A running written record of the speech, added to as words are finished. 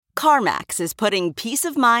CarMax is putting peace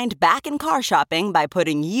of mind back in car shopping by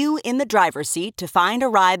putting you in the driver's seat to find a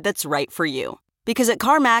ride that's right for you. Because at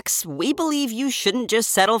CarMax, we believe you shouldn't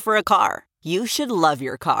just settle for a car. You should love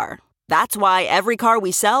your car. That's why every car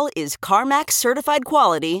we sell is CarMax certified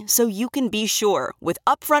quality, so you can be sure with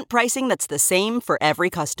upfront pricing that's the same for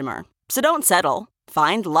every customer. So don't settle.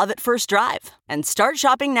 Find love at first drive and start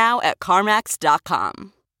shopping now at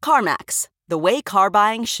CarMax.com. CarMax, the way car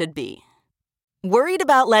buying should be. Worried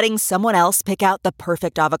about letting someone else pick out the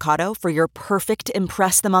perfect avocado for your perfect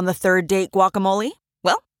impress them on the third date guacamole?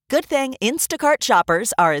 Well, good thing Instacart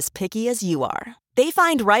shoppers are as picky as you are. They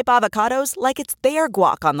find ripe avocados like it's their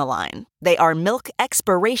guac on the line. They are milk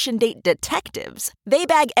expiration date detectives. They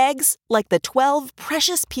bag eggs like the 12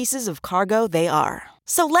 precious pieces of cargo they are.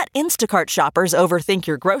 So let Instacart shoppers overthink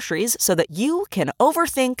your groceries so that you can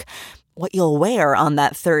overthink what you'll wear on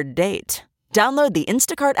that third date. Download the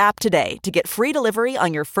Instacart app today to get free delivery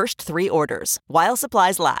on your first 3 orders, while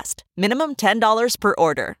supplies last. Minimum $10 per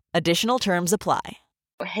order. Additional terms apply.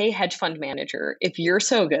 Hey, hedge fund manager, if you're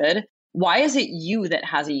so good, why is it you that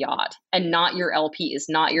has a yacht and not your LPs,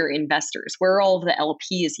 not your investors? Where are all of the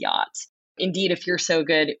LPs' yachts? Indeed, if you're so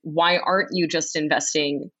good, why aren't you just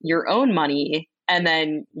investing your own money and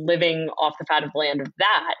then living off the fat of the land of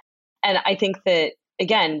that? And I think that,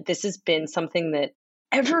 again, this has been something that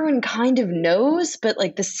everyone kind of knows, but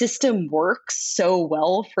like the system works so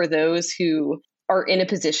well for those who are in a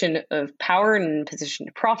position of power and in a position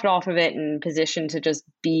to profit off of it and in a position to just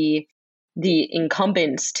be the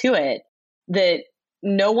incumbents to it, that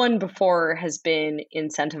no one before has been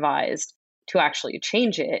incentivized to actually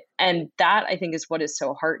change it. And that, I think, is what is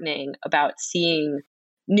so heartening about seeing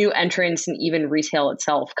new entrants and even retail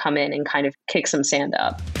itself come in and kind of kick some sand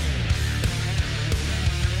up.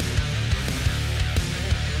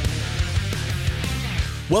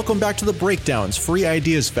 Welcome back to The Breakdown's Free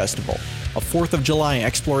Ideas Festival, a 4th of July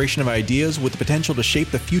exploration of ideas with the potential to shape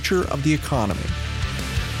the future of the economy.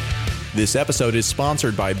 This episode is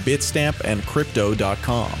sponsored by Bitstamp and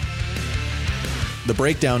Crypto.com. The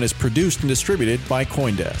Breakdown is produced and distributed by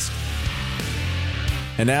CoinDesk.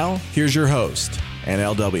 And now, here's your host,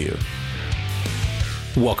 NLW.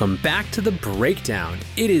 Welcome back to The Breakdown.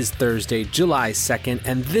 It is Thursday, July 2nd,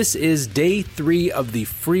 and this is day 3 of the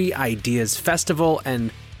Free Ideas Festival.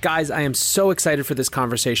 And guys, I am so excited for this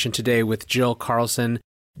conversation today with Jill Carlson.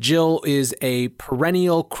 Jill is a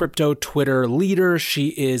perennial crypto Twitter leader. She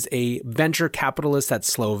is a venture capitalist at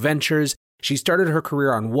Slow Ventures. She started her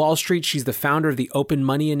career on Wall Street. She's the founder of the Open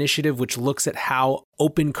Money Initiative, which looks at how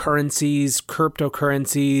open currencies,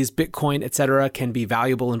 cryptocurrencies, Bitcoin, etc., can be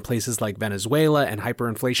valuable in places like Venezuela and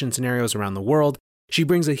hyperinflation scenarios around the world. She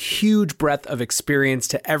brings a huge breadth of experience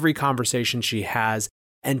to every conversation she has.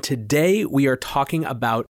 And today we are talking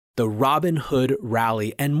about the Robinhood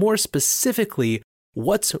rally, and more specifically,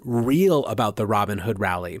 what's real about the Robinhood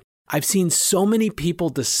rally. I've seen so many people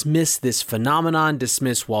dismiss this phenomenon,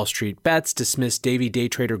 dismiss Wall Street Bets, dismiss Davey Day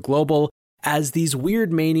Trader Global as these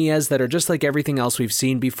weird manias that are just like everything else we've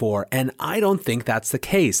seen before. And I don't think that's the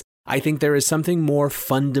case. I think there is something more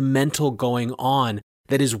fundamental going on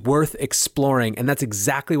that is worth exploring. And that's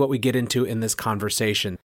exactly what we get into in this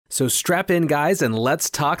conversation. So strap in, guys, and let's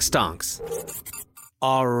talk stonks.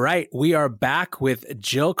 All right, we are back with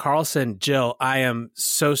Jill Carlson. Jill, I am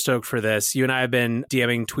so stoked for this. You and I have been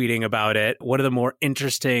DMing, tweeting about it. One of the more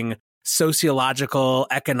interesting sociological,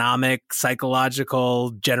 economic,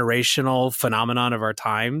 psychological, generational phenomenon of our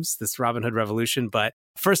times, this Robinhood revolution. But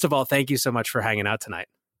first of all, thank you so much for hanging out tonight.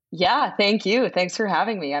 Yeah, thank you. Thanks for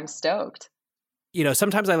having me. I'm stoked. You know,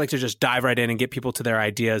 sometimes I like to just dive right in and get people to their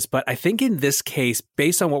ideas. But I think in this case,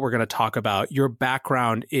 based on what we're going to talk about, your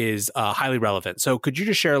background is highly relevant. So could you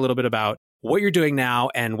just share a little bit about what you're doing now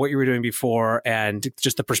and what you were doing before and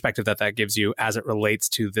just the perspective that that gives you as it relates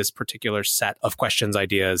to this particular set of questions,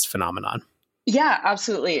 ideas, phenomenon? Yeah,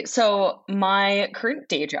 absolutely. So my current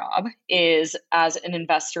day job is as an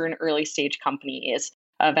investor in early stage companies,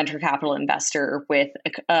 a venture capital investor with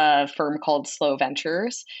a firm called Slow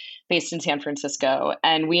Ventures based in San Francisco.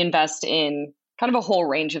 And we invest in kind of a whole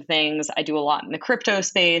range of things. I do a lot in the crypto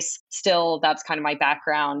space. Still, that's kind of my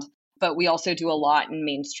background. But we also do a lot in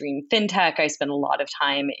mainstream fintech. I spend a lot of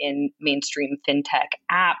time in mainstream fintech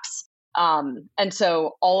apps. And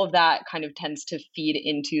so all of that kind of tends to feed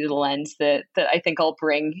into the lens that I think I'll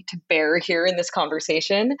bring to bear here in this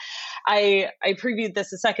conversation. I previewed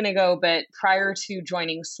this a second ago, but prior to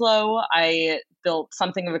joining Slow, I built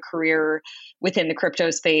something of a career within the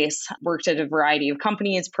crypto space, worked at a variety of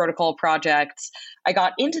companies, protocol projects. I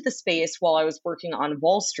got into the space while I was working on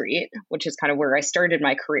Wall Street, which is kind of where I started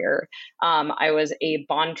my career. I was a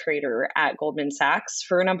bond trader at Goldman Sachs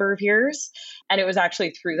for a number of years. And it was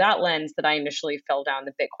actually through that lens that I initially fell down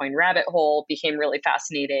the Bitcoin rabbit hole, became really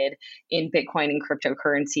fascinated in Bitcoin and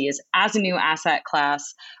cryptocurrencies as a new asset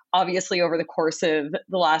class. Obviously, over the course of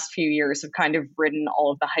the last few years, have kind of ridden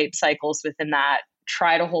all of the hype cycles within that,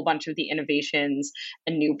 tried a whole bunch of the innovations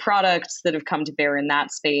and new products that have come to bear in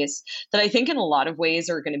that space that I think in a lot of ways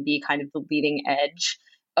are going to be kind of the leading edge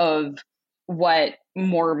of what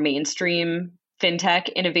more mainstream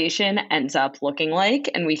fintech innovation ends up looking like.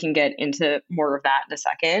 And we can get into more of that in a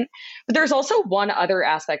second. But there's also one other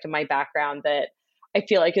aspect of my background that I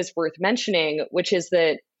feel like is worth mentioning, which is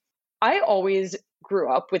that I always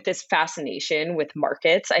grew up with this fascination with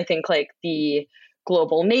markets. I think like the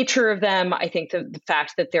global nature of them, I think the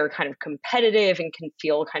fact that they're kind of competitive and can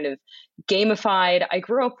feel kind of gamified. I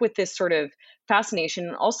grew up with this sort of fascination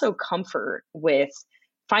and also comfort with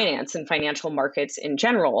finance and financial markets in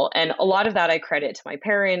general. And a lot of that I credit to my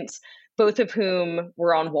parents, both of whom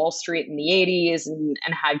were on Wall Street in the 80s and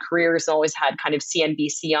had careers and always had kind of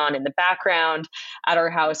CNBC on in the background at our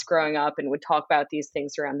house growing up and would talk about these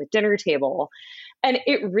things around the dinner table. And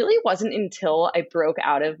it really wasn't until I broke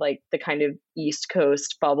out of like the kind of East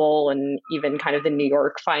Coast bubble and even kind of the New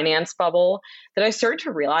York finance bubble that I started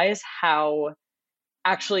to realize how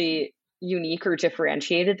actually unique or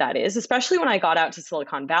differentiated that is, especially when I got out to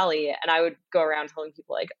Silicon Valley and I would go around telling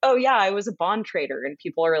people like, oh yeah, I was a bond trader. And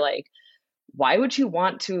people are like, why would you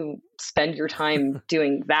want to spend your time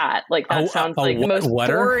doing that? Like that sounds like the most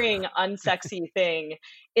boring, unsexy thing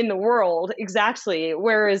in the world. Exactly.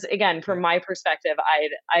 Whereas again, from my perspective,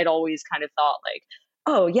 I'd always kind of thought like,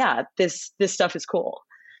 oh yeah, this stuff is cool.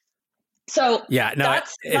 So yeah, no,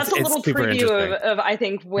 that's a little preview of I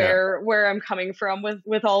think where I'm coming from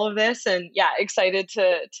with all of this, and yeah, excited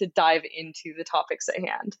to dive into the topics at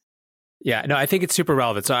hand. Yeah, no, I think it's super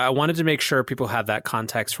relevant. So I wanted to make sure people have that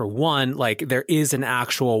context for one, like there is an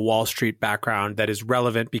actual Wall Street background that is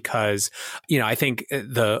relevant because, you know, I think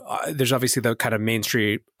there's obviously the kind of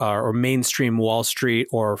mainstream Wall Street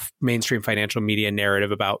or mainstream financial media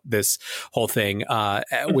narrative about this whole thing,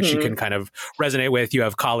 which you can kind of resonate with. You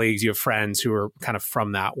have colleagues, you have friends who are kind of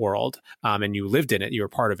from that world, and you lived in it, you were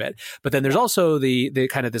part of it. But then there's also the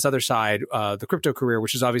kind of this other side, the crypto career,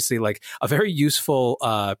 which is obviously like a very useful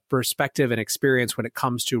perspective and experience when it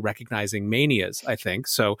comes to recognizing manias, I think.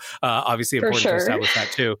 So obviously important to establish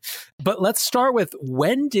that too. But let's start with,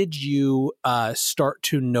 when did you start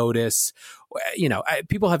to notice, you know,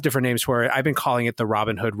 people have different names for it. I've been calling it the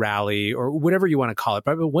Robinhood rally or whatever you want to call it.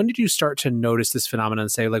 But when did you start to notice this phenomenon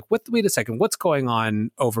and say like, wait a second, what's going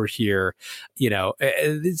on over here? You know,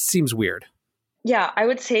 it seems weird. Yeah, I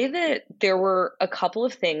would say that there were a couple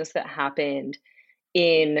of things that happened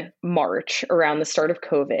in March around the start of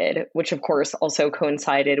COVID, which of course also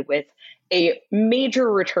coincided with a major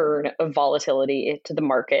return of volatility to the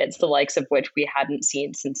markets, the likes of which we hadn't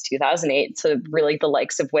seen since 2008. So really the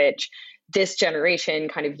likes of which this generation,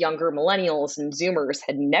 kind of younger millennials and Zoomers,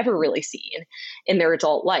 had never really seen in their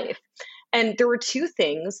adult life. And there were two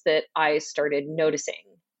things that I started noticing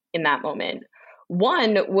in that moment.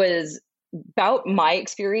 One was about my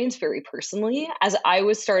experience very personally, as I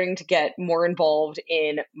was starting to get more involved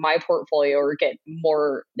in my portfolio, or get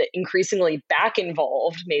more increasingly back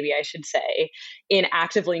involved, maybe I should say, in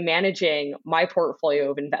actively managing my portfolio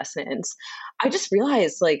of investments. I just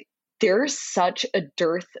realized like there's such a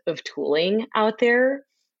dearth of tooling out there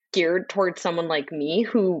geared towards someone like me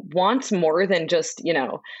who wants more than just, you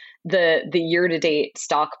know, the year-to-date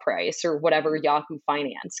stock price or whatever Yahoo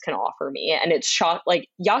Finance can offer me. And it's like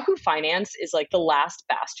Yahoo Finance is like the last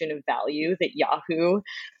bastion of value that Yahoo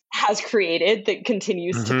has created that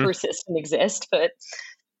continues to persist and exist. But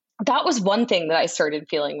that was one thing that I started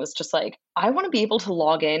feeling was just like, I want to be able to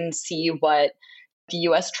log in, see what the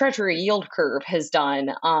US Treasury yield curve has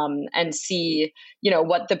done, and see, you know,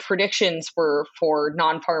 what the predictions were for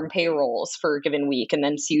non-farm payrolls for a given week, and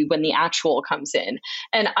then see when the actual comes in.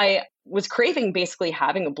 And I was craving basically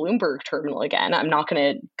having a Bloomberg terminal again. I'm not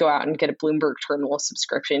going to go out and get a Bloomberg terminal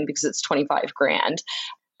subscription because it's $25,000.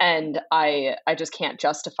 And I just can't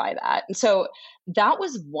justify that. And so that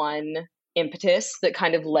was one impetus that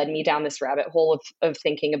kind of led me down this rabbit hole of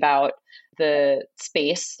thinking about the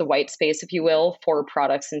space, the white space, if you will, for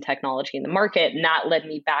products and technology in the market. And that led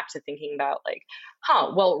me back to thinking about like,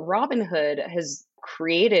 well, Robinhood has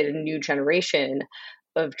created a new generation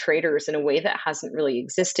of traders in a way that hasn't really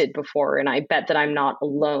existed before. And I bet that I'm not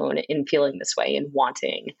alone in feeling this way and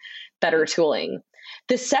wanting better tooling.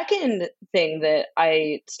 The second thing that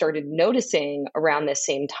I started noticing around this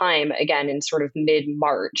same time, again, in sort of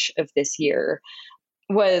mid-March of this year,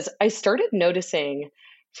 was I started noticing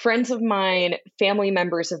friends of mine, family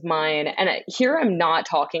members of mine, and here I'm not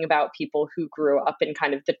talking about people who grew up in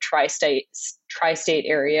kind of the tri-state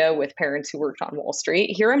area with parents who worked on Wall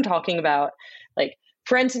Street. Here I'm talking about like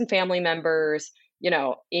friends and family members,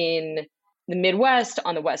 in the Midwest,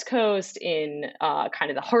 on the West Coast, in kind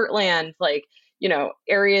of the heartland, like,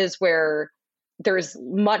 areas where there's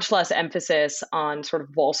much less emphasis on sort of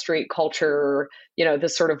Wall Street culture, the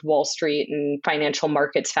sort of Wall Street and financial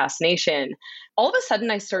markets fascination. All of a sudden,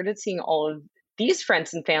 I started seeing all of these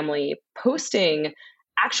friends and family posting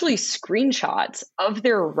actually screenshots of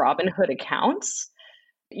their Robinhood accounts,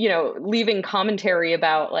 leaving commentary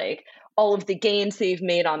about like all of the gains they've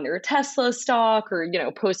made on their Tesla stock, or,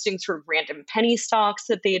 posting sort of random penny stocks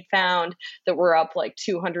that they had found that were up like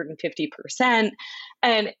 250%.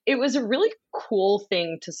 And it was a really cool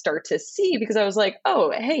thing to start to see, because I was like,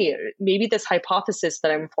 oh, hey, maybe this hypothesis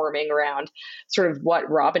that I'm forming around sort of what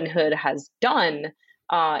Robinhood has done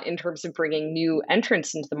in terms of bringing new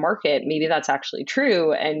entrants into the market, maybe that's actually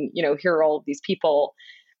true. And, here are all of these people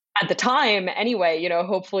at the time anyway,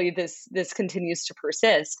 hopefully this continues to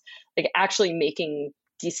persist, like actually making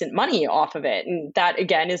decent money off of it. And that,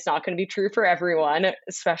 again, is not going to be true for everyone,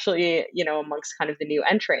 especially, amongst kind of the new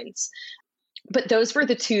entrants. But those were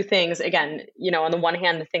the two things, again, on the one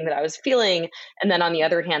hand, the thing that I was feeling, and then on the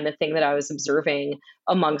other hand, the thing that I was observing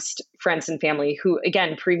amongst friends and family who,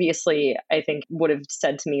 again, previously, I think would have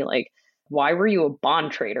said to me, like, why were you a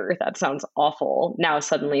bond trader? That sounds awful. Now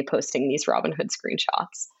suddenly posting these Robinhood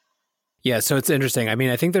screenshots. Yeah, so it's interesting. I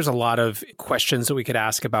mean, I think there's a lot of questions that we could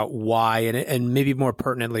ask about why, and maybe more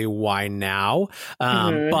pertinently, why now.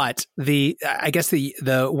 But I guess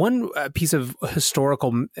the one piece of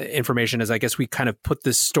historical information is, I guess we kind of put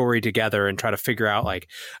this story together and try to figure out, like,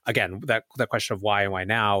 again, that question of why and why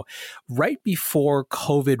now. Right before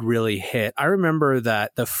COVID really hit, I remember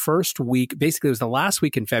that the first week, basically it was the last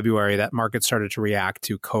week in February, that market started to react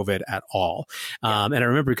to COVID at all. And I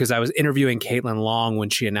remember because I was interviewing Caitlin Long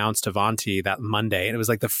when she announced Avanti that Monday, and it was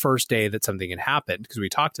like the first day that something had happened because we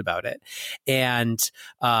talked about it. And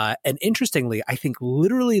interestingly, I think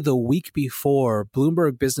literally the week before,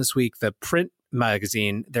 Bloomberg Business Week, the print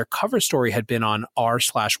magazine, their cover story had been on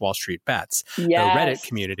r/Wall Street Bets, the Reddit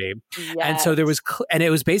community. Yes. And so there was, and it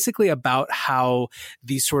was basically about how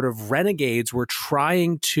these sort of renegades were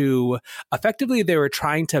trying to, effectively, they were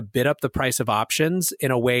trying to bid up the price of options in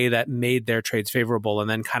a way that made their trades favorable and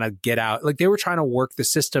then kind of get out. Like they were trying to work the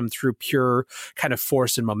system through pure kind of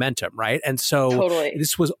force and momentum, right? And so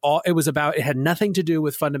this was all, it was about, it had nothing to do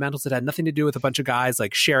with fundamentals. It had nothing to do with a bunch of guys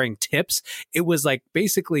like sharing tips. It was like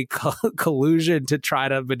basically collusion to try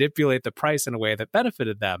to manipulate the price in a way that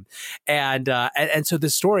benefited them. And so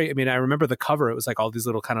this story, I mean, I remember the cover, it was like all these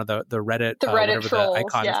little kind of the Reddit, Reddit trolls,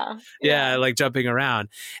 the icons, like jumping around.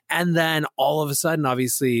 And then all of a sudden,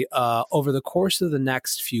 obviously, over the course of the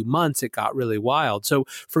next few months, it got really wild. So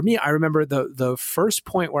for me, I remember the first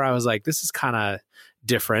point where I was like, this is kind of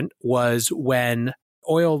different, was when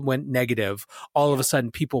oil went negative. All of a sudden,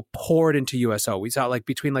 people poured into USO. We saw like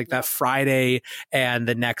between like that Friday and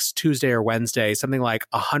the next Tuesday or Wednesday, something like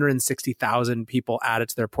 160,000 people added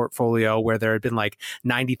to their portfolio, where there had been like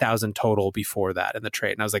 90,000 total before that in the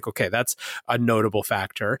trade. And I was like, okay, that's a notable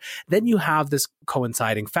factor. Then you have this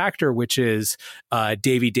coinciding factor, which is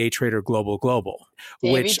Davey Day Trader Global,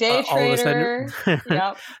 which Day all of a Trader. sudden.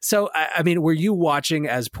 Yep. So, I mean, were you watching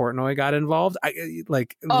as Portnoy got involved? I grew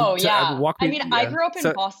up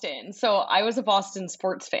in Boston, so I was a Boston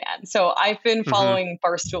sports fan. So I've been following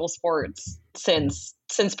Barstool Sports since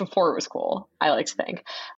before it was cool, I like to think.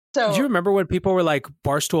 So, do you remember when people were like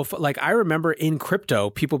Barstool? Like I remember in crypto,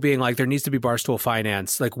 people being like, there needs to be Barstool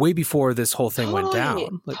Finance, like way before this whole thing went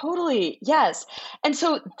down. Like, totally. Yes. And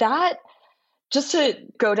so that, just to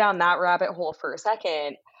go down that rabbit hole for a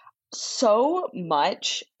second, so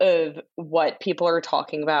much of what people are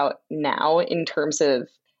talking about now in terms of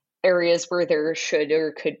areas where there should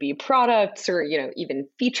or could be products or, even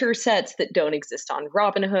feature sets that don't exist on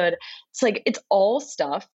Robinhood, it's like, it's all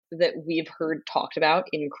stuff that we've heard talked about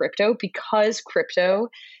in crypto, because crypto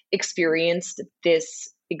experienced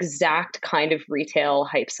this exact kind of retail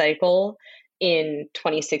hype cycle in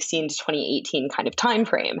 2016 to 2018 kind of time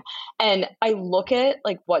frame. And I look at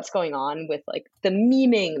like what's going on with like the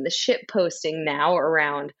memeing, the shit posting now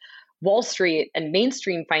around Wall Street and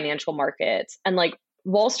mainstream financial markets. And like,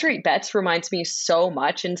 Wall Street Bets reminds me so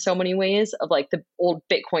much in so many ways of like the old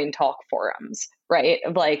Bitcoin talk forums, right?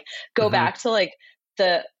 Of like, go back to like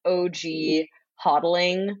the OG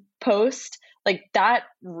hodling post. Like that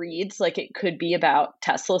reads like it could be about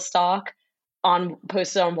Tesla stock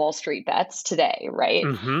posted on Wall Street Bets today, right?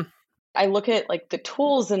 I look at like the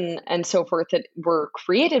tools and so forth that were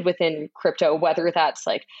created within crypto, whether that's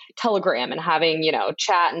like Telegram and having,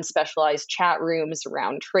 chat and specialized chat rooms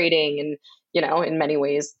around trading and, in many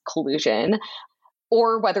ways collusion,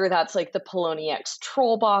 or whether that's like the Poloniex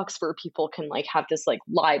troll box where people can like have this like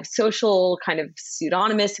live social kind of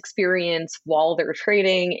pseudonymous experience while they're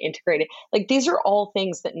trading, integrated. Like these are all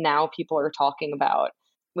things that now people are talking about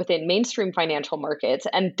within mainstream financial markets.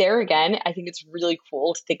 And there again, I think it's really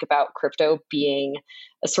cool to think about crypto being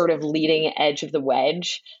a sort of leading edge of the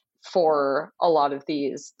wedge for a lot of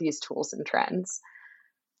these tools and trends.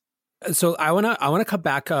 So I want to come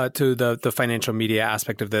back to the financial media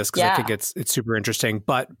aspect of this because I think it's super interesting.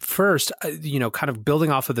 But first, kind of building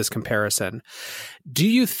off of this comparison, do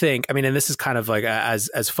you think? I mean, and this is kind of like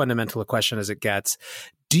as fundamental a question as it gets.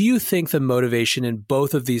 Do you think the motivation in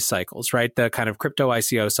both of these cycles, right, the kind of crypto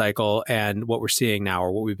ICO cycle and what we're seeing now,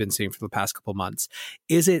 or what we've been seeing for the past couple of months,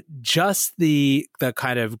 is it just the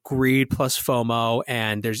kind of greed plus FOMO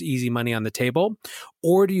and there's easy money on the table,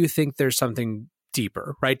 or do you think there's something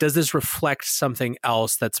deeper, right? Does this reflect something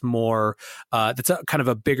else that's more, that's a kind of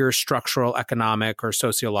a bigger structural, economic, or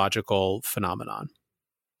sociological phenomenon?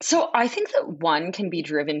 So I think that one can be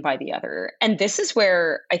driven by the other. And this is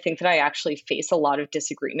where I think that I actually face a lot of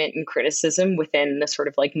disagreement and criticism within the sort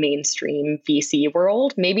of like mainstream VC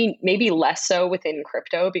world, maybe less so within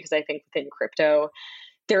crypto, because I think within crypto,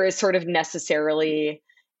 there is sort of necessarily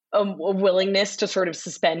a willingness to sort of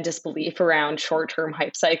suspend disbelief around short-term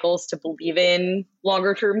hype cycles to believe in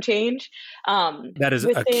longer-term change. That is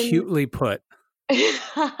acutely put.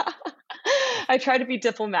 I try to be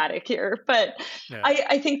diplomatic here, but yeah.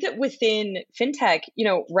 I think that within fintech,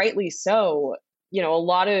 rightly so, a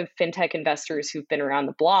lot of fintech investors who've been around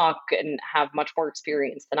the block and have much more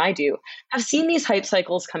experience than I do have seen these hype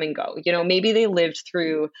cycles come and go. Maybe they lived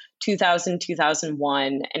through 2000,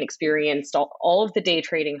 2001 and experienced all of the day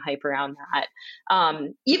trading hype around that.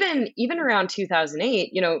 Even around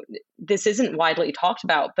 2008, this isn't widely talked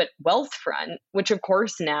about, but Wealthfront, which of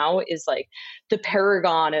course now is like the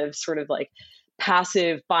paragon of sort of like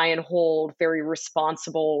passive buy and hold, very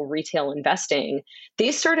responsible retail investing.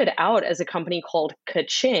 They started out as a company called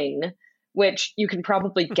Kaching, which you can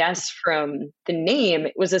probably guess from the name.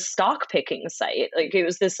 It was a stock picking site. Like it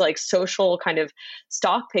was this like social kind of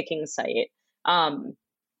stock picking site.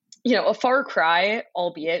 A far cry,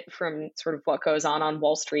 albeit from sort of what goes on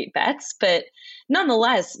Wall Street Bets, but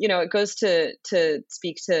nonetheless, it goes to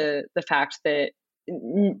speak to the fact that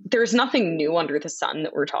there's nothing new under the sun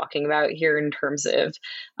that we're talking about here in terms of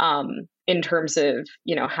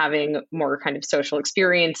having more kind of social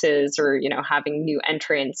experiences or having new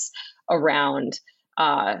entrants around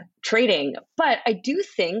trading. But I do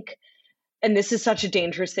think, and this is such a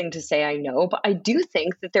dangerous thing to say, I know, but I do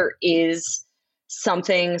think that there is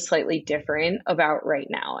something slightly different about right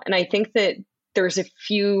now, and I think that there's a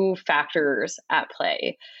few factors at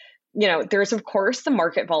play. There's, of course, the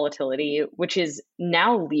market volatility, which is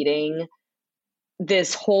now leading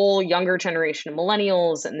this whole younger generation of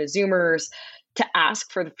millennials and the Zoomers to ask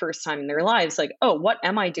for the first time in their lives, like, oh, what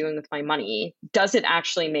am I doing with my money? Does it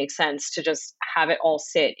actually make sense to just have it all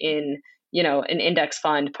sit in, an index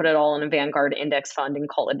fund, put it all in a Vanguard index fund and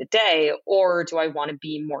call it a day? Or do I want to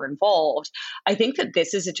be more involved? I think that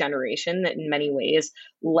this is a generation that in many ways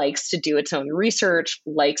likes to do its own research,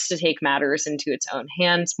 likes to take matters into its own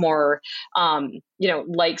hands more,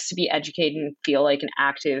 likes to be educated and feel like an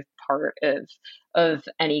active part of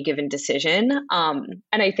any given decision. And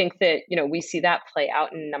I think that, we see that play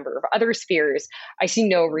out in a number of other spheres. I see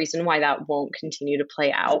no reason why that won't continue to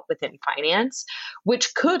play out within finance,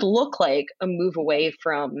 which could look like a move away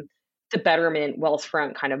from the Betterment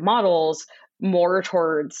Wealthfront kind of models, more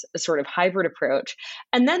towards a sort of hybrid approach.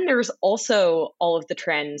 And then there's also all of the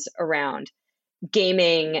trends around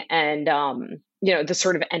gaming and, the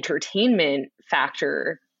sort of entertainment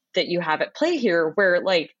factor that you have at play here, where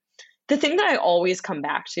like, the thing that I always come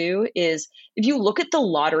back to is if you look at the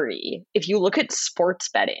lottery, if you look at sports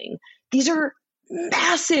betting, these are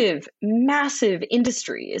massive, massive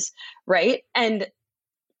industries, right? And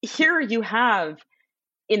here you have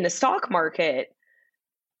in the stock market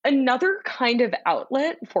another kind of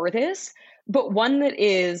outlet for this, but one that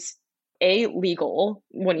is A, legal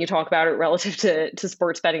when you talk about it relative to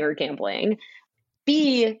sports betting or gambling.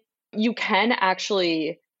 B, you can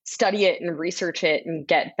actually study it and research it and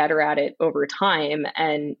get better at it over time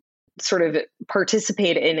and sort of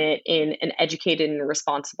participate in it in an educated and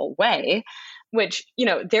responsible way, which,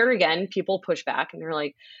 there again, people push back and they're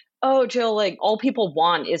like, oh, Jill, like all people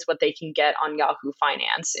want is what they can get on Yahoo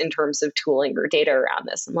Finance in terms of tooling or data around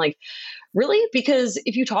this. I'm like, really? Because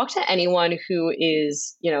if you talk to anyone who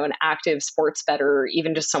is, an active sports bettor,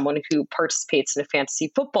 even just someone who participates in a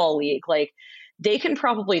fantasy football league, like they can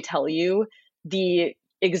probably tell you the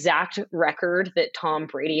exact record that Tom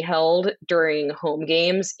Brady held during home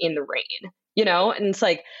games in the rain, and it's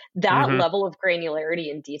like that level of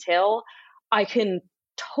granularity and detail, I can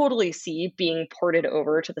totally see being ported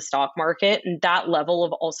over to the stock market, and that level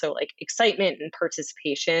of also like excitement and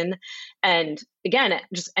participation and again,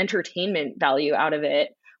 just entertainment value out of it,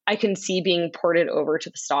 I can see being ported over to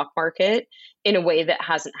the stock market in a way that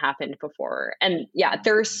hasn't happened before. And yeah,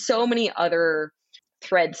 there are so many other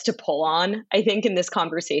threads to pull on, I think, in this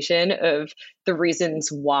conversation of the reasons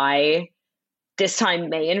why this time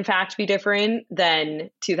may in fact be different than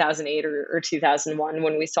 2008 or 2001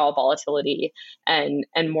 when we saw volatility and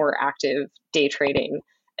more active day trading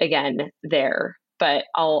again there. But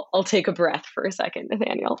I'll take a breath for a second,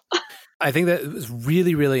 Nathaniel. I think that was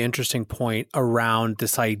really, really interesting point around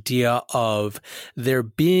this idea of there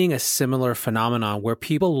being a similar phenomenon where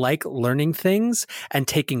people like learning things and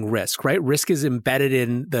taking risk, right? Risk is embedded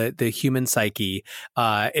in the human psyche.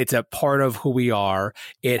 It's a part of who we are.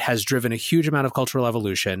 It has driven a huge amount of cultural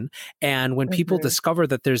evolution. And when people discover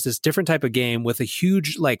that there's this different type of game with a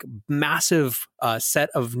huge, like massive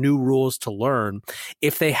set of new rules to learn,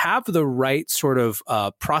 if they have the right sort of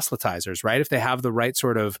proselytizers, right? If they have the right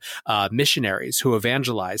sort of missionaries who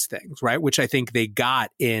evangelize things, right? Which I think they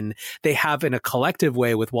have in a collective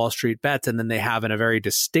way with Wall Street Bets, and then they have in a very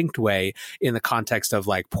distinct way in the context of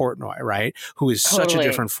like Portnoy, right? Who is such a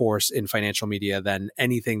different force in financial media than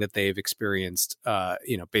anything that they've experienced,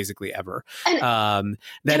 basically ever. That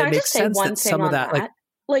it makes sense that some of that,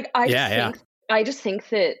 I just think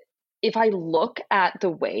that if I look at the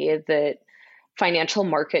way that financial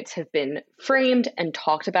markets have been framed and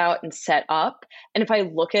talked about and set up, and if I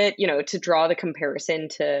look at, to draw the comparison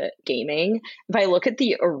to gaming, if I look at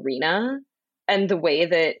the arena and the way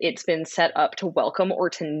that it's been set up to welcome or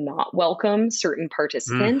to not welcome certain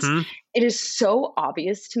participants, it is so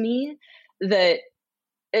obvious to me that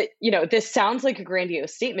this sounds like a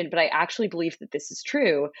grandiose statement, but I actually believe that this is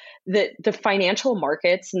true, that the financial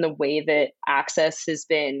markets and the way that access has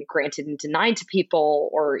been granted and denied to people,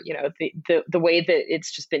 or, the way that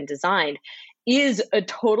it's just been designed is a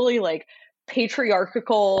totally like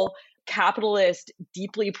patriarchal, capitalist,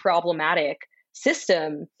 deeply problematic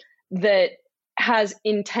system that has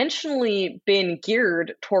intentionally been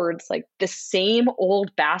geared towards like the same old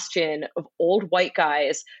bastion of old white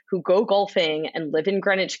guys who go golfing and live in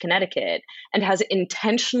Greenwich, Connecticut, and has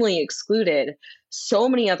intentionally excluded so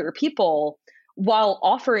many other people while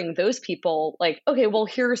offering those people like, okay, well,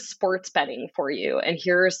 here's sports betting for you, and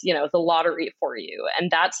here's, the lottery for you. And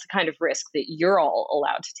that's the kind of risk that you're all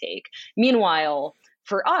allowed to take. Meanwhile,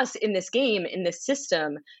 for us in this game, in this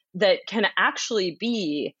system that can actually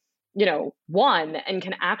be won and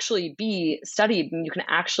can actually be studied and you can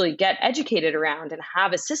actually get educated around and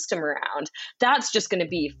have a system around, that's just going to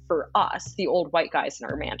be for us, the old white guys in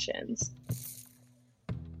our mansions.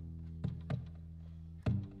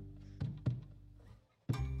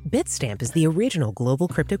 Bitstamp is the original global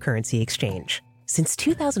cryptocurrency exchange. Since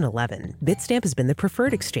 2011, Bitstamp has been the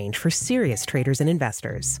preferred exchange for serious traders and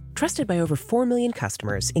investors. Trusted by over 4 million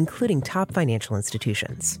customers, including top financial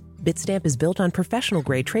institutions. Bitstamp is built on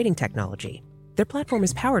professional-grade trading technology. Their platform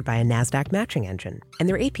is powered by a NASDAQ matching engine, and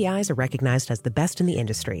their APIs are recognized as the best in the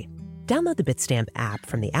industry. Download the Bitstamp app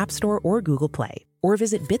from the App Store or Google Play, or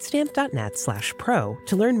visit bitstamp.net/pro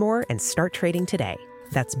to learn more and start trading today.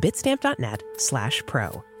 That's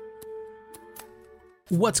bitstamp.net/pro.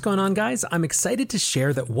 What's going on, guys? I'm excited to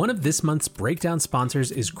share that one of this month's breakdown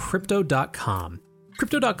sponsors is Crypto.com.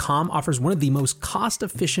 Crypto.com offers one of the most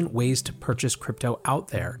cost-efficient ways to purchase crypto out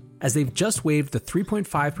there, as they've just waived the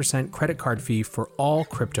 3.5% credit card fee for all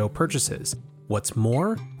crypto purchases. What's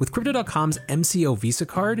more, with Crypto.com's MCO Visa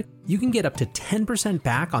card, you can get up to 10%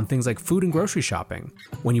 back on things like food and grocery shopping.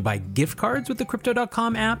 When you buy gift cards with the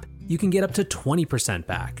Crypto.com app, you can get up to 20%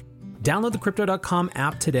 back. Download the Crypto.com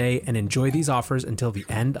app today and enjoy these offers until the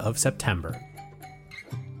end of September.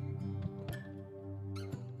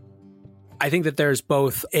 I think that there's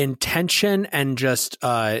both intention and just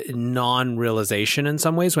non-realization in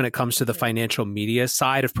some ways when it comes to the financial media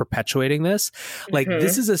side of perpetuating this. Like,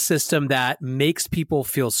 this is a system that makes people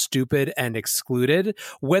feel stupid and excluded,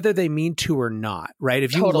 whether they mean to or not, right?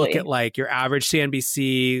 If you look at like your average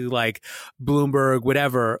CNBC, like Bloomberg,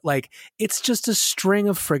 whatever, like it's just a string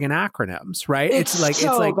of friggin' acronyms, right? It's like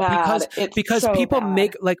because so people bad.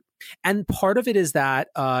 make like, and part of it is that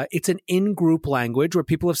it's an in-group language where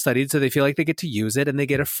people have studied, so they feel like they get to use it and they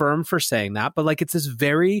get affirmed for saying that. But like, it's this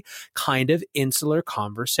very kind of insular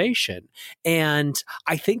conversation. And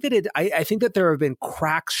I think that I think that there have been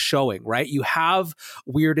cracks showing, right? You have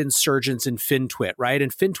weird insurgents in FinTwit, right?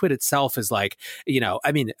 And FinTwit itself is like,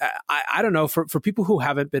 I mean, I don't know, for people who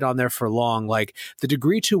haven't been on there for long, like the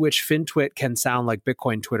degree to which FinTwit can sound like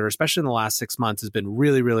Bitcoin Twitter, especially in the last 6 months, has been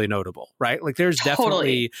really, really notable, right? Like there's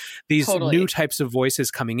definitely these new types of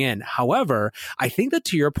voices coming in. However, I think that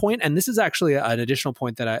to your point, and this is actually an additional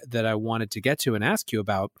point that I wanted to get to and ask you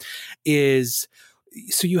about, is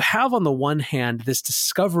so you have on the one hand this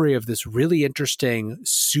discovery of this really interesting,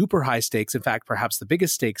 super high stakes, in fact, perhaps the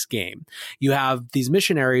biggest stakes game. You have these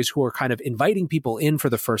missionaries who are kind of inviting people in for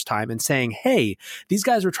the first time and saying, hey, these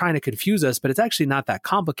guys are trying to confuse us, but it's actually not that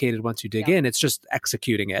complicated once you dig in. It's just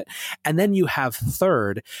executing it. And then you have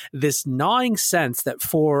third, this gnawing sense that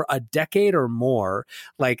for a decade or more,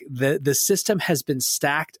 like the system has been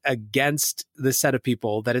stacked against the set of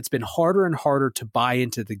people, that it's been harder and harder to buy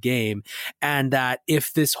into the game, and that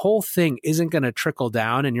if this whole thing isn't going to trickle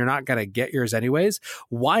down and you're not going to get yours anyways,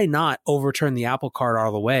 why not overturn the apple cart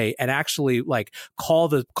all the way and actually like call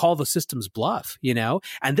the system's bluff,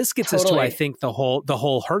 And this gets us to, I think, the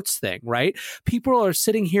whole Hertz thing, right? People are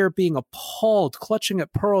sitting here being appalled, clutching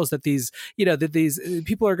at pearls that these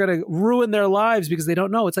people are going to ruin their lives because they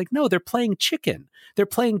don't know. It's like, no, they're playing chicken. They're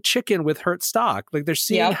playing chicken with Hertz stock. Like they're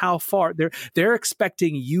seeing how far they're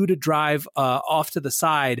expecting you to drive off to the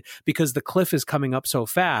side because the cliff is coming up so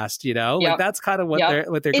fast, like that's kind of what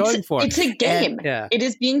they're going for. It's a game. It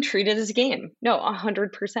is being treated as a game. No,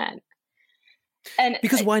 100%. And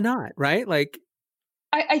because why not? Right? Like,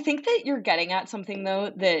 I think that you're getting at something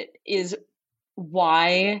though, that is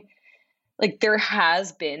why, like, there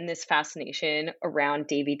has been this fascination around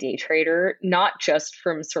Davey Day Trader, not just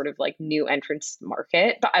from sort of like new entrants to the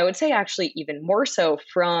market, but I would say actually even more so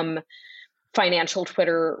from financial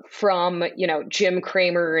Twitter, from, Jim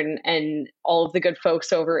Cramer and all of the good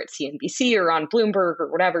folks over at CNBC or on Bloomberg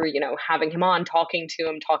or whatever, having him on, talking to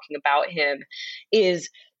him, talking about him, is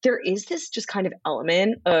there is this just kind of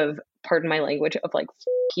element of, pardon my language, of like,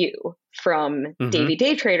 F you from Davey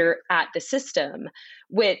Day Trader at the system,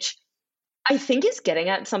 which I think is getting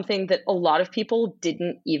at something that a lot of people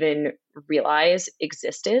didn't even realize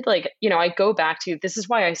existed. Like, I go back to, this is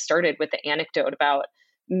why I started with the anecdote about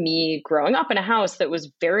me growing up in a house that was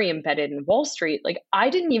very embedded in Wall Street. Like, I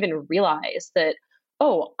didn't even realize that,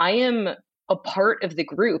 I am a part of the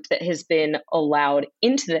group that has been allowed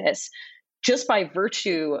into this just by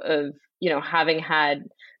virtue of, having had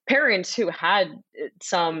parents who had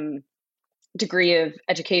some degree of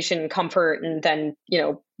education, comfort, and then,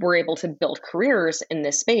 were able to build careers in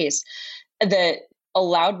this space that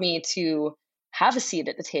allowed me to have a seat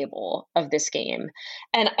at the table of this game.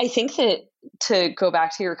 And I think that, to go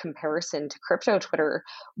back to your comparison to crypto Twitter,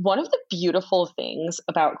 one of the beautiful things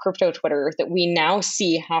about crypto Twitter that we now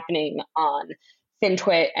see happening on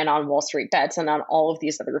FinTwit and on Wall Street Bets and on all of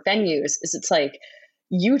these other venues is it's like,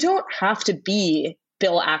 you don't have to be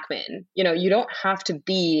Bill Ackman. You don't have to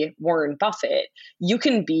be Warren Buffett. You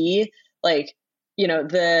can be like,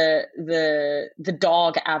 the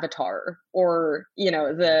dog avatar, or,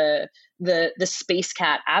 the space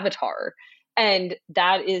cat avatar. And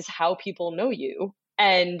that is how people know you.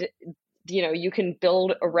 And, you can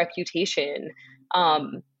build a reputation,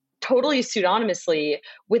 totally pseudonymously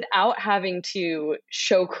without having to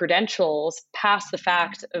show credentials past the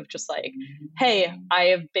fact of just like, hey, I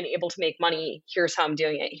have been able to make money. Here's how I'm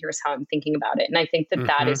doing it. Here's how I'm thinking about it. And I think that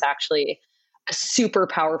that is actually a super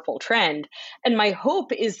powerful trend. And my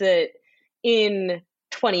hope is that in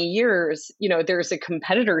 20 years, there's a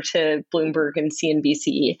competitor to Bloomberg and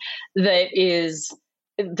CNBC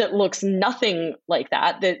that looks nothing like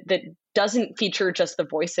that doesn't feature just the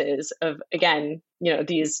voices of, again,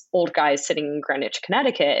 these old guys sitting in Greenwich,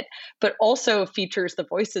 Connecticut, but also features the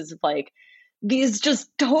voices of like these just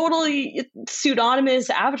totally pseudonymous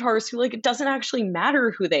avatars who, like, it doesn't actually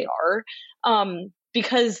matter who they are.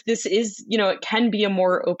 Because this is, it can be a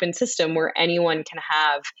more open system where anyone can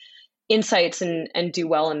have insights and do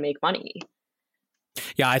well and make money.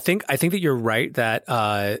 Yeah, I think that you're right that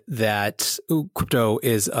that crypto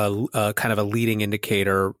is a kind of a leading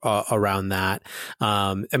indicator around that.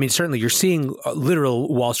 I mean, certainly you're seeing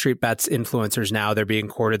literal Wall Street bets influencers now. They're being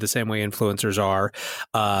courted the same way influencers are,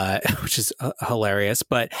 which is hilarious.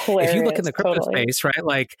 But if you look in the crypto space,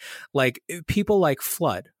 right, like people like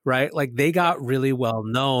Flood, right, like they got really well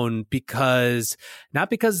known because not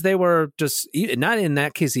because they were just not in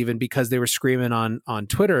that case even because they were screaming on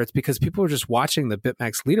Twitter. It's because people were just watching the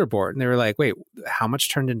BitMEX leaderboard and they were like, wait, how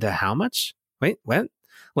much turned into how much? Wait, what?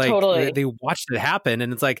 Like totally. they watched it happen,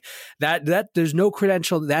 and it's like that there's no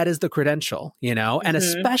credential. That is the credential, you know, and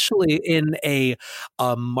especially in a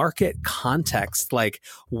market context, like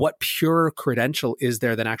what pure credential is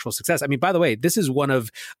there than actual success? I mean, by the way, this is one of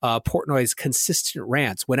Portnoy's consistent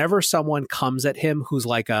rants. Whenever someone comes at him who's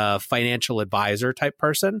like a financial advisor type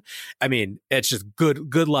person, I mean, it's just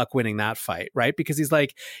good luck winning that fight, right? Because he's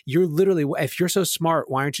like, you're literally, if you're so smart,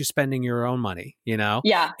 why aren't you spending your own money, you know?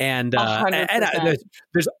 Yeah, and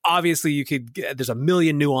there's obviously there's a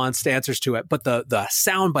million nuanced answers to it, but the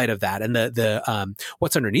soundbite of that and the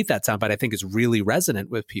what's underneath that soundbite I think is really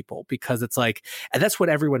resonant with people because it's like, and that's what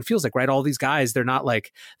everyone feels like, right? All these guys, they're not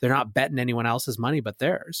betting anyone else's money but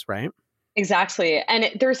theirs, right? Exactly.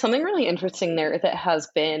 And there's something really interesting there that has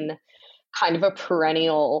been kind of a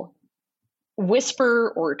perennial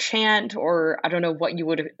whisper or chant, or I don't know what you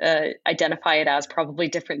would identify it as, probably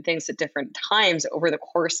different things at different times over the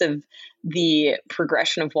course of the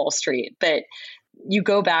progression of Wall Street. But you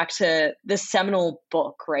go back to the seminal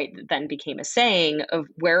book, right, that then became a saying of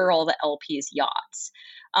where are all the LPs' yachts?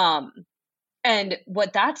 And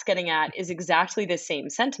what that's getting at is exactly the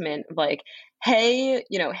same sentiment of like, hey,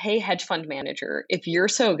 hey, hedge fund manager, if you're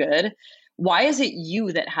so good, why is it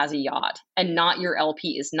you that has a yacht and not your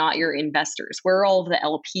LPs, not your investors? Where are all of the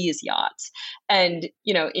LPs' yachts? And,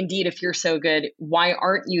 indeed, if you're so good, why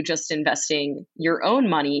aren't you just investing your own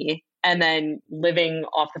money and then living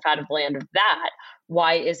off the fat of the land of that?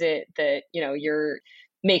 Why is it that, you're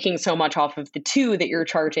making so much off of the 2 that you're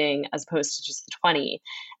charging as opposed to just the 20?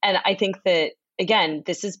 And I think that, again,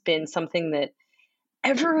 this has been something that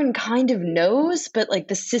everyone kind of knows, but like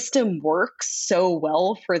the system works so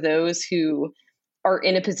well for those who are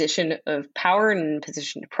in a position of power and in a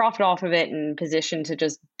position to profit off of it and in a position to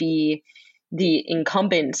just be the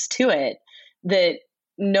incumbents to it, that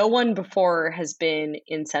no one before has been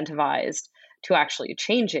incentivized to actually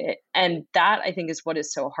change it. And that, I think, is what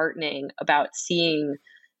is so heartening about seeing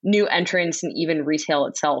new entrants and even retail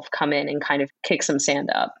itself come in and kind of kick some sand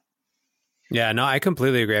up. Yeah, no, I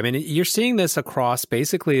completely agree. I mean, you're seeing this across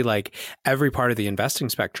basically like every part of the investing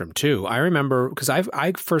spectrum too. I remember because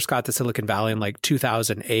I first got to Silicon Valley in like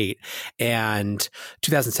 2008, and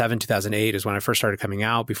 2007, 2008 is when I first started coming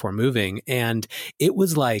out before moving. And it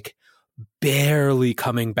was like barely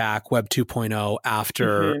coming back Web 2.0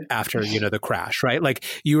 after the crash, right? Like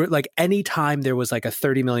you were like, anytime there was like a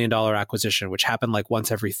 $30 million acquisition, which happened like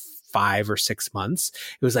once every 5 or 6 months,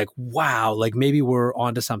 it was like, wow, like maybe we're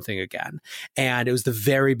onto something again. And it was the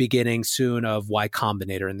very beginning soon of Y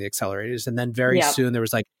Combinator and the accelerators. And then very soon there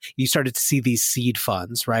was like, you started to see these seed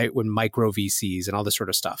funds, right? When micro VCs and all this sort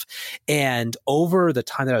of stuff. And over the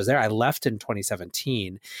time that I was there, I left in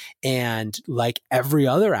 2017, and like every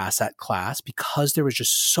other asset class, because there was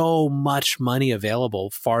just so much money available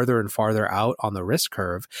farther and farther out on the risk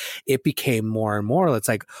curve, it became more and more. It's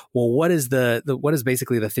like, well, what is what is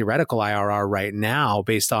basically the theoretical IRR right now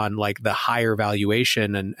based on like the higher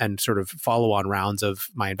valuation and sort of follow-on rounds of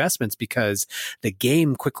my investments? Because the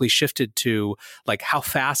game quickly shifted to like, how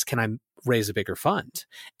fast can I raise a bigger fund?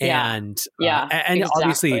 And exactly.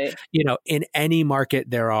 Obviously, in any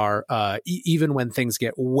market there are even when things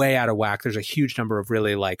get way out of whack, there's a huge number of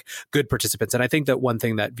really like good participants. And I think that one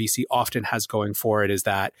thing that VC often has going for it is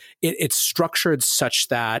that it's structured such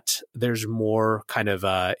that there's more kind of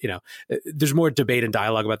there's more debate and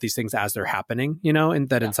dialogue about these things as they're happening,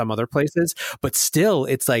 in some other places. But still,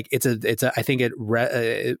 it's like it's a I think it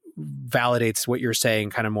validates what you're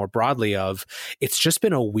saying kind of more broadly of it's just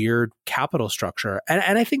been a weird capital structure.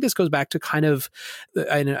 And I think this goes back to kind of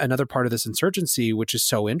another part of this insurgency, which is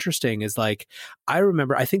so interesting, is like, I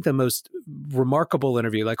remember, I think the most remarkable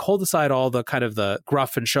interview, like hold aside all the kind of the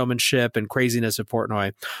gruff and showmanship and craziness of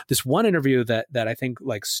Portnoy, this one interview that I think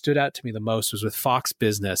like stood out to me the most was with Fox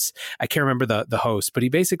Business. I can't remember the host, but he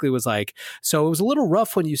basically was like, so it was a little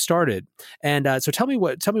rough when you started. And so tell me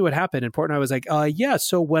what happened. And Portnoy was like,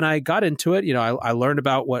 so when I got into it, I learned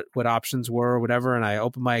about what options were or whatever, and I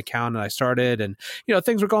opened my account and I started, and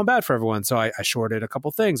things were going bad for everyone. So I shorted a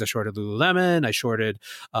couple things. I shorted Lululemon, I shorted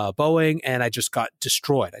Boeing, and I just got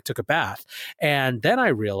destroyed. I took a bath, and then I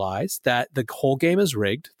realized that the whole game is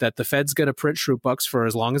rigged. That the Fed's going to print Shroot bucks for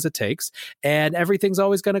as long as it takes, and everything's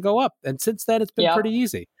always going to go up. And since then, it's been pretty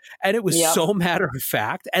easy. And it was so matter of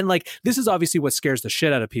fact. And this is obviously what scares the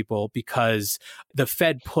shit out of people, because the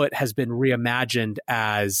Fed put has been reimagined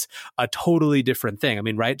as a totally different thing. I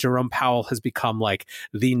mean, right? Jerome Powell has become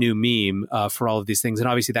the new meme for all of these things. And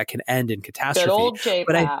obviously that can end in catastrophe. Good old J.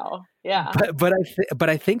 Powell. Yeah. But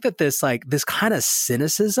I think that this this kind of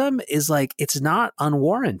cynicism is it's not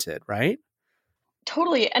unwarranted, right?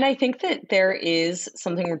 Totally. And I think that there is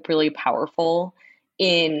something really powerful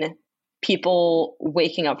in people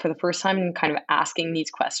waking up for the first time and kind of asking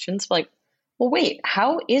these questions well, wait,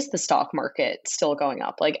 how is the stock market still going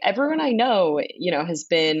up? Everyone I know, has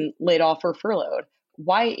been laid off or furloughed.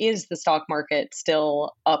 Why is the stock market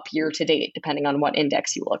still up year to date, depending on what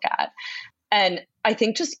index you look at? And I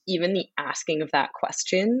think just even the asking of that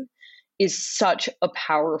question is such a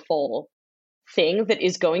powerful thing that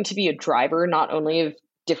is going to be a driver not only of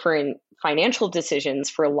different financial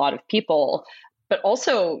decisions for a lot of people, but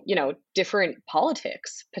also, different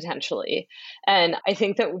politics potentially. And I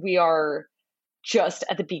think that we are just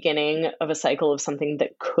at the beginning of a cycle of something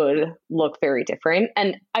that could look very different.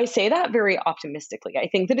 And I say that very optimistically. I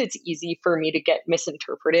think that it's easy for me to get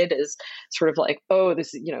misinterpreted as sort of oh,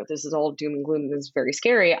 this is all doom and gloom. This is very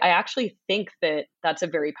scary. I actually think that that's a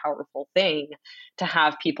very powerful thing to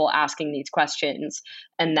have people asking these questions,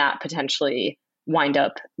 and that potentially wind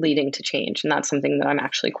up leading to change. And that's something that I'm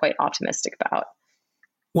actually quite optimistic about.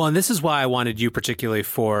 Well, and this is why I wanted you particularly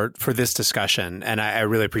for this discussion. And I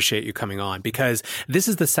really appreciate you coming on, because this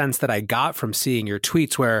is the sense that I got from seeing your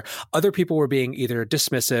tweets where other people were being either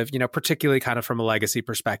dismissive, particularly kind of from a legacy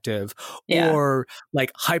perspective, or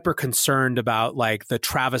hyper concerned about the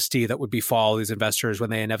travesty that would befall these investors when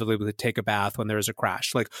they inevitably would take a bath when there is a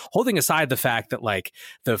crash. Holding aside the fact that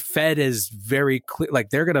the Fed is very clear,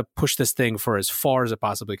 they're going to push this thing for as far as it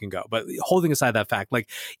possibly can go. But holding aside that fact,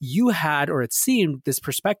 you had, or it seemed, this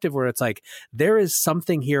perspective where it's there is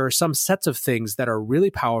something here, some sets of things that are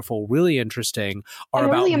really powerful, really interesting, are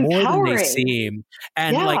about really more empowering than they seem,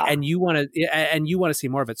 and and you want to see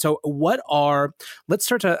more of it. So let's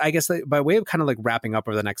start to, I guess, by way of kind of wrapping up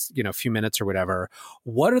over the next few minutes or whatever,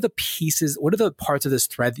 what are the pieces, what are the parts of this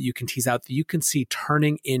thread that you can tease out that you can see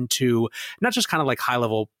turning into not just kind of high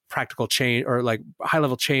level practical change or high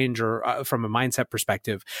level change or from a mindset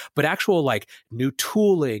perspective, but actual new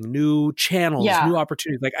tooling, new channels, new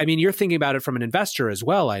opportunities. I mean, you're thinking about it from an investor as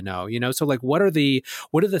well, I know, so what are the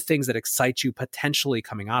things that excite you potentially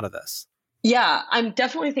coming out of this? Yeah, I'm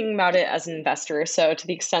definitely thinking about it as an investor. So to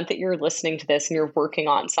the extent that you're listening to this and you're working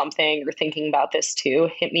on something or thinking about this too,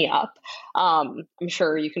 hit me up. I'm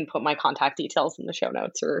sure you can put my contact details in the show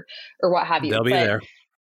notes or what have you. They'll be there.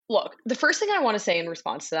 Look, the first thing I want to say in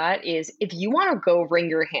response to that is if you want to go wring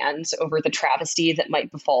your hands over the travesty that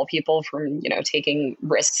might befall people from, taking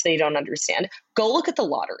risks they don't understand, go look at the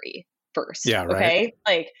lottery first. Yeah, right.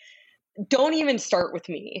 Okay? Don't even start with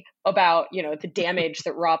me about, the damage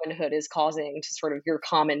that Robinhood is causing to sort of your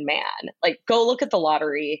common man. Go look at the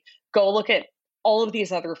lottery, go look at all of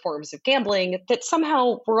these other forms of gambling that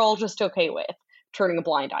somehow we're all just okay with turning a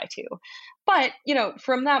blind eye to. But,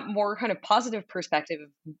 from that more kind of positive perspective of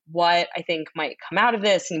what I think might come out of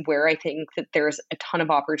this and where I think that there's a ton of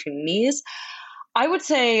opportunities, I would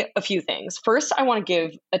say a few things. First, I want to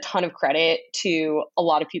give a ton of credit to a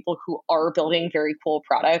lot of people who are building very cool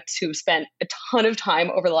products, who've spent a ton of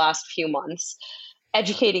time over the last few months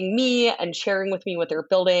educating me and sharing with me what they're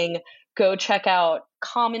building. Go check out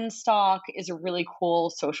Common Stock is a really cool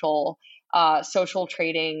social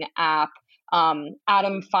trading app.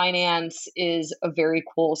 Atom Finance is a very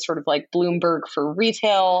cool sort of Bloomberg for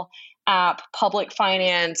retail app. Public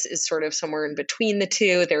Finance is sort of somewhere in between the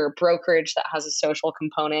two. They're a brokerage that has a social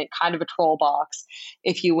component, kind of a troll box,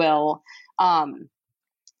 if you will. Tendies.af.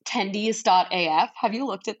 Have you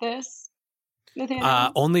looked at this,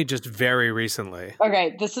 Nathaniel? Only just very recently.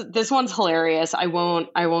 Okay, this one's hilarious. I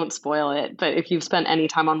won't spoil it, but if you've spent any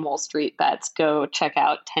time on Wall Street bets, go check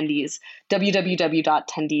out Tendies,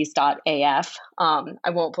 www.tendies.af. I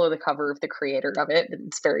won't blow the cover of the creator of it, but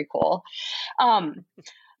it's very cool.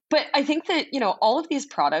 But I think that, all of these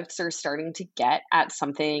products are starting to get at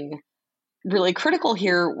something really critical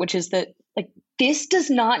here, which is that this does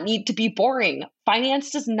not need to be boring.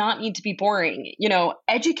 Finance does not need to be boring.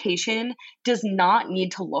 Education does not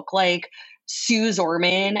need to look like Sue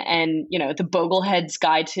Zorman and, the Boglehead's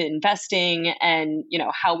Guide to Investing and,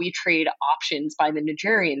 How We Trade Options by the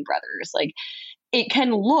Nigerian Brothers. Like, it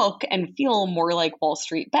can look and feel more like Wall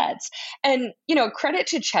Street Bets. And, credit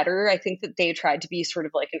to Cheddar. I think that they tried to be sort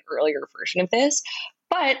of like an earlier version of this.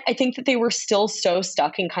 But I think that they were still so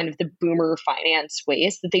stuck in kind of the boomer finance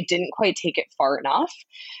ways that they didn't quite take it far enough.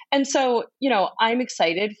 And so, I'm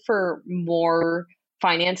excited for more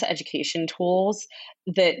finance education tools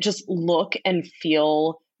that just look and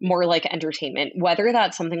feel more like entertainment, whether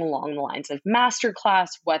that's something along the lines of masterclass,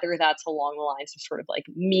 whether that's along the lines of sort of like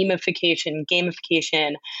memification,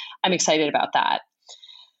 gamification. I'm excited about that.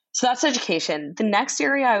 So that's education. The next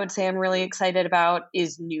area I would say I'm really excited about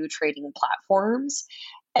is new trading platforms.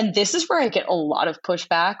 And this is where I get a lot of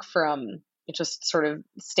pushback from just sort of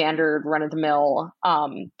standard run-of-the-mill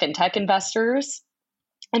fintech investors.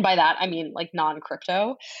 And by that, I mean like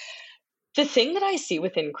non-crypto. The thing that I see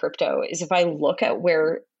within crypto is if I look at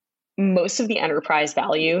where most of the enterprise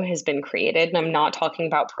value has been created, and I'm not talking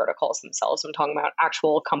about protocols themselves, I'm talking about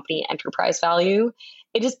actual company enterprise value,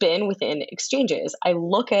 it has been within exchanges. I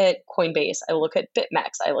look at Coinbase, I look at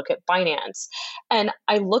BitMEX, I look at Binance, and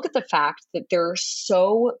I look at the fact that there are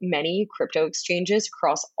so many crypto exchanges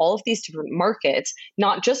across all of these different markets,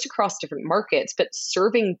 not just across different markets, but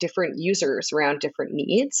serving different users around different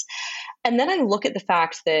needs. And then I look at the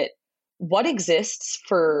fact that what exists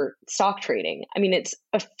for stock trading? I mean, it's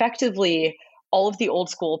effectively all of the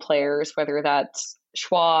old school players, whether that's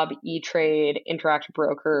Schwab, E-Trade, Interactive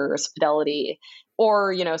Brokers, Fidelity,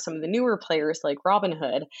 or, some of the newer players like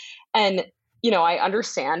Robinhood. And, I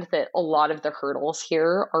understand that a lot of the hurdles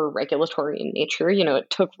here are regulatory in nature. It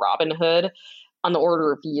took Robinhood on the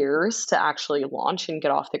order of years to actually launch and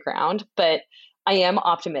get off the ground. But I am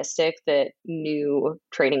optimistic that new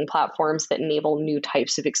trading platforms that enable new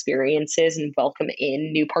types of experiences and welcome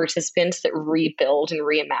in new participants that rebuild and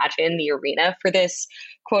reimagine the arena for this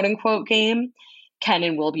quote unquote game can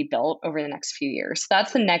and will be built over the next few years. So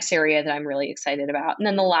that's the next area that I'm really excited about. And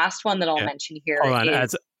then the last one that I'll mention here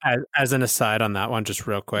is as an aside on that one, just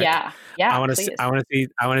real quick. Yeah. I want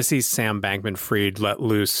to see Sam Bankman-Fried let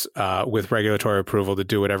loose with regulatory approval to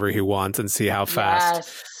do whatever he wants and see how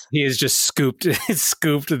fast he has just scooped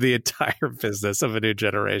the entire business of a new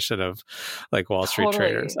generation of like Wall Street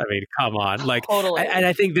traders. I mean, come on. Like, and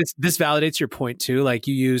I think this validates your point too. Like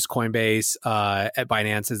you use Coinbase at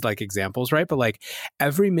Binance as like examples, right? But like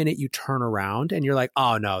every minute you turn around and you're like,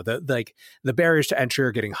 oh no, the barriers to entry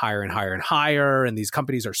are getting higher and higher and higher. And these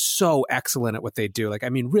companies are so excellent at what they do. Like, I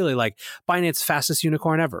mean, really like Binance fastest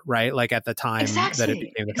unicorn ever, right? Like at the time that it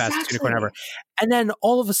became the fastest unicorn ever. And then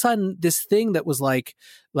all of a sudden this thing that was like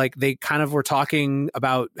they kind of were talking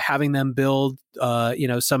about having them build,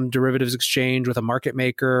 some derivatives exchange with a market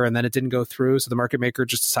maker, and then it didn't go through. So the market maker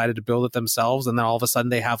just decided to build it themselves. And then all of a sudden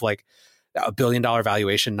they have like $1 billion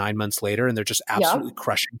valuation 9 months later, and they're just absolutely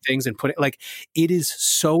crushing things and putting like, it is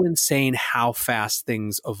so insane how fast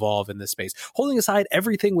things evolve in this space. Holding aside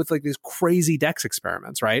everything with like these crazy DEX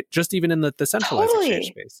experiments, right? Just even in the centralized exchange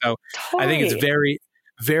space. So I think it's very,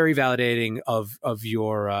 very validating of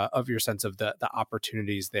your sense of the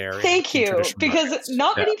opportunities there. Thank you, because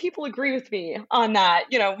not many people agree with me on that.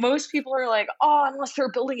 Most people are like, oh, unless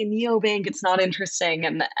they're building a neobank, it's not interesting,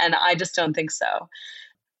 and I just don't think so.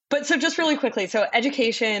 But so just really quickly, so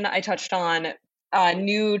education, I touched on.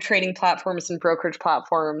 New trading platforms and brokerage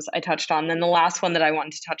platforms, I touched on. Then the last one that I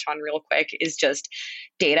wanted to touch on real quick is just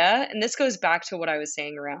data, and this goes back to what I was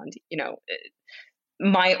saying around,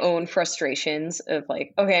 my own frustrations of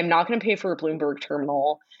like, okay, I'm not going to pay for a Bloomberg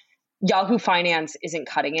terminal. Yahoo Finance isn't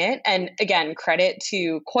cutting it. And again, credit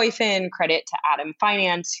to Koyfin, credit to Atom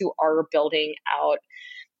Finance, who are building out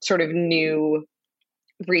sort of new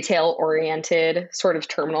retail oriented sort of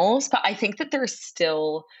terminals. But I think that there's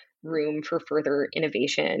still room for further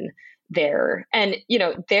innovation there. And,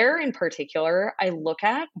 there in particular, I look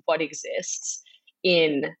at what exists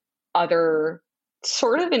in other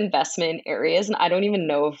sort of investment areas. And I don't even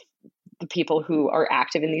know if the people who are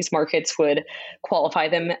active in these markets would qualify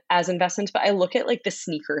them as investments, but I look at like the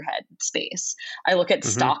sneakerhead space. I look at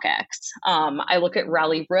StockX. I look at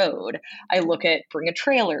Rally Road. I look at Bring a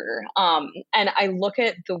Trailer. And I look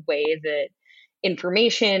at the way that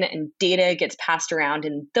information and data gets passed around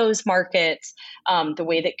in those markets, the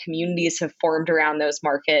way that communities have formed around those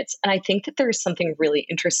markets. And I think that there's something really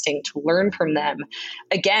interesting to learn from them.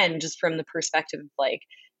 Again, just from the perspective of like,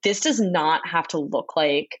 this does not have to look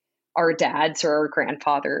like our dad's or our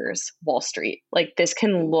grandfather's Wall Street. Like this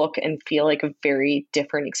can look and feel like a very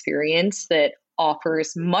different experience that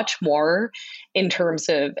offers much more in terms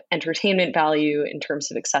of entertainment value, in terms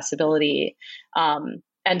of accessibility.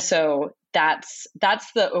 And so that's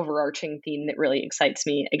the overarching theme that really excites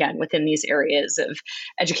me, again, within these areas of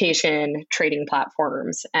education, trading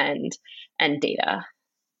platforms, and data.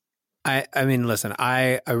 I mean, listen,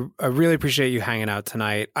 I really appreciate you hanging out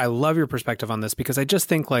tonight. I love your perspective on this because I just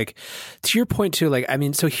think, like, to your point too, like, I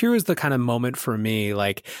mean, so here is the kind of moment for me,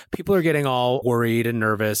 like, people are getting all worried and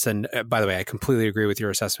nervous. And by the way, I completely agree with your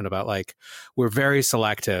assessment about, like, we're very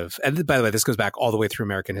selective. And by the way, this goes back all the way through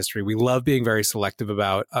American history. We love being very selective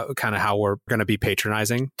about kind of how we're going to be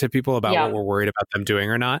patronizing to people about what we're worried about them doing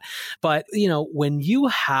or not. But, you know, when you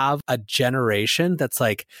have a generation that's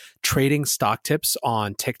like trading stock tips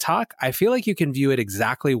on TikTok, I feel like you can view it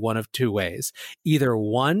exactly one of two ways. Either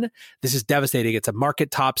one, this is devastating. It's a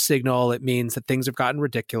market top signal. It means that things have gotten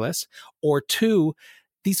ridiculous. Or two,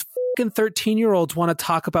 these fucking 13-year-olds want to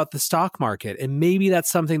talk about the stock market. And maybe that's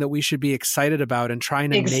something that we should be excited about and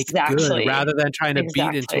trying to make good rather than trying to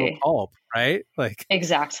beat into a pulp, right? Like,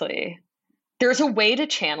 exactly. There's a way to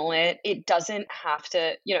channel it. It doesn't have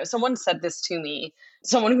to, you know, someone said this to me,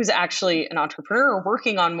 someone who's actually an entrepreneur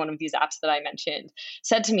working on one of these apps that I mentioned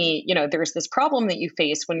said to me, you know, there's this problem that you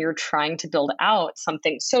face when you're trying to build out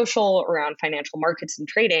something social around financial markets and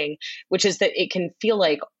trading, which is that it can feel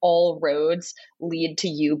like all roads lead to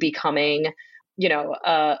you becoming, you know,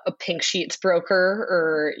 a pink sheets broker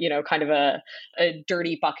or, you know, kind of a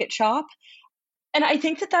dirty bucket shop. And I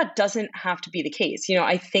think that doesn't have to be the case. You know,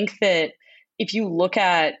 I think that if you look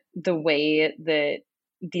at the way that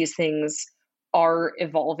these things are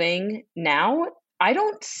evolving now, I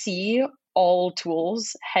don't see all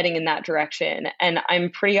tools heading in that direction. And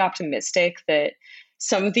I'm pretty optimistic that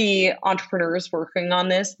some of the entrepreneurs working on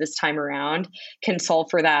this time around can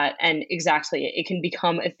solve for that. And exactly, it can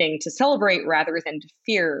become a thing to celebrate rather than to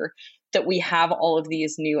fear that we have all of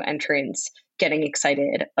these new entrants getting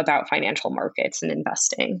excited about financial markets and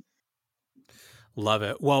investing. Love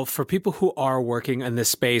it. Well, for people who are working in this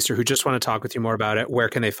space or who just want to talk with you more about it, where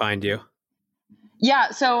can they find you?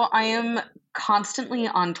 Yeah, so I am constantly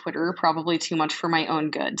on Twitter, probably too much for my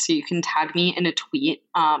own good. So you can tag me in a tweet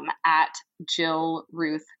at Jill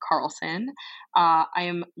Ruth Carlson. I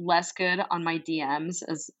am less good on my DMs,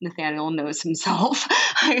 as Nathaniel knows himself.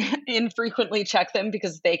 I infrequently check them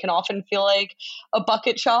because they can often feel like a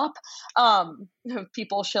bucket shop.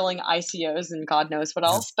 People shilling ICOs and God knows what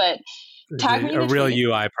else. But tag me in a real tweet.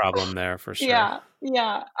 UI problem there for sure.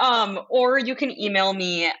 Yeah. Or you can email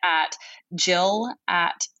me at jill@slow.co.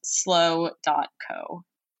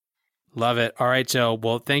 Love it. All right, Jill.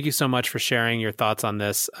 Well, thank you so much for sharing your thoughts on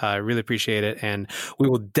this. I really appreciate it. And we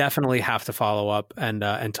will definitely have to follow up and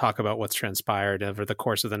talk about what's transpired over the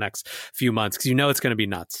course of the next few months, because you know it's going to be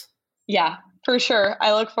nuts. Yeah, for sure.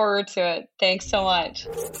 I look forward to it. Thanks so much.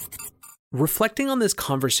 Reflecting on this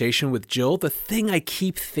conversation with Jill, the thing I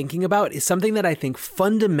keep thinking about is something that I think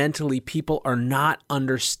fundamentally people are not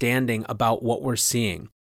understanding about what we're seeing.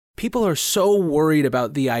 People are so worried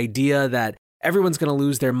about the idea that everyone's going to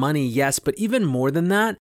lose their money, yes, but even more than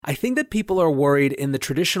that, I think that people are worried in the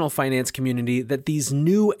traditional finance community that these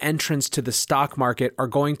new entrants to the stock market are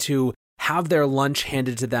going to have their lunch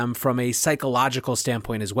handed to them from a psychological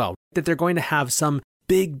standpoint as well, that they're going to have some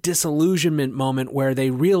big disillusionment moment where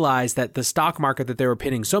they realize that the stock market that they were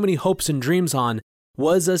pinning so many hopes and dreams on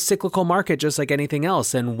was a cyclical market just like anything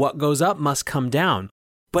else, and what goes up must come down.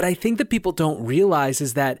 But I think that people don't realize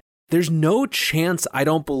is that there's no chance, I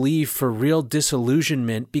don't believe, for real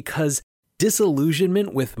disillusionment, because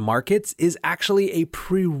disillusionment with markets is actually a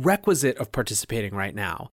prerequisite of participating right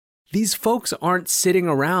now. These folks aren't sitting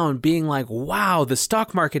around being like, wow, the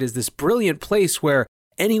stock market is this brilliant place where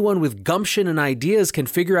anyone with gumption and ideas can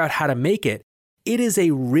figure out how to make it. It is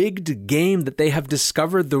a rigged game that they have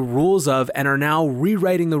discovered the rules of and are now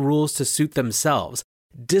rewriting the rules to suit themselves.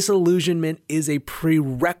 Disillusionment is a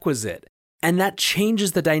prerequisite, and that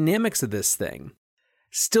changes the dynamics of this thing.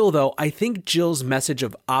 Still, though, I think Jill's message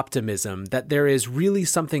of optimism, that there is really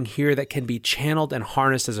something here that can be channeled and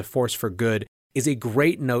harnessed as a force for good, is a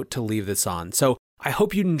great note to leave this on. So I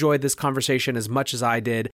hope you enjoyed this conversation as much as I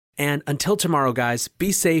did. And until tomorrow, guys,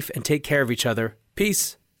 be safe and take care of each other.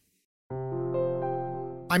 Peace.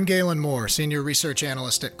 I'm Galen Moore, Senior Research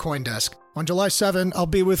Analyst at CoinDesk. On July 7, I'll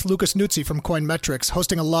be with Lucas Nuzzi from Coinmetrics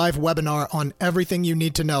hosting a live webinar on everything you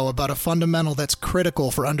need to know about a fundamental that's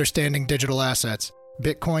critical for understanding digital assets: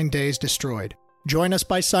 Bitcoin Days Destroyed. Join us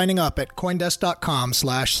by signing up at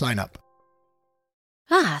coindesk.com/signup.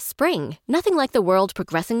 Ah, spring. Nothing like the world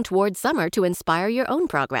progressing towards summer to inspire your own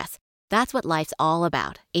progress. That's what life's all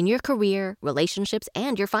about, in your career, relationships,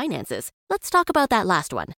 and your finances. Let's talk about that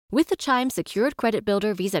last one. With the Chime Secured Credit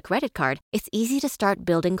Builder Visa Credit Card, it's easy to start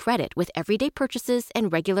building credit with everyday purchases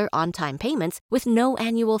and regular on-time payments with no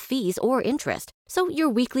annual fees or interest. So your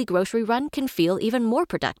weekly grocery run can feel even more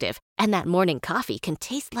productive, and that morning coffee can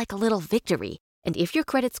taste like a little victory. And if your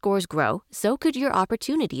credit scores grow, so could your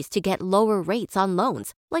opportunities to get lower rates on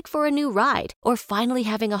loans, like for a new ride or finally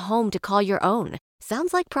having a home to call your own.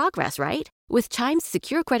 Sounds like progress, right? With Chime's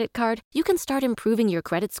Secure Credit Card, you can start improving your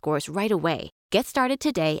credit scores right away. Get started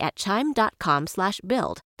today at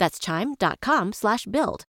chime.com/build. That's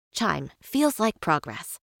chime.com/build. Chime feels like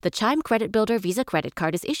progress. The Chime Credit Builder Visa Credit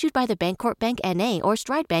Card is issued by the Bancorp Bank N.A. or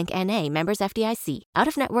Stride Bank N.A. members FDIC.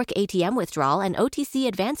 Out-of-network ATM withdrawal and OTC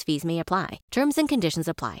advance fees may apply. Terms and conditions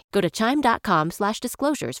apply. Go to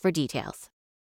chime.com/disclosures for details.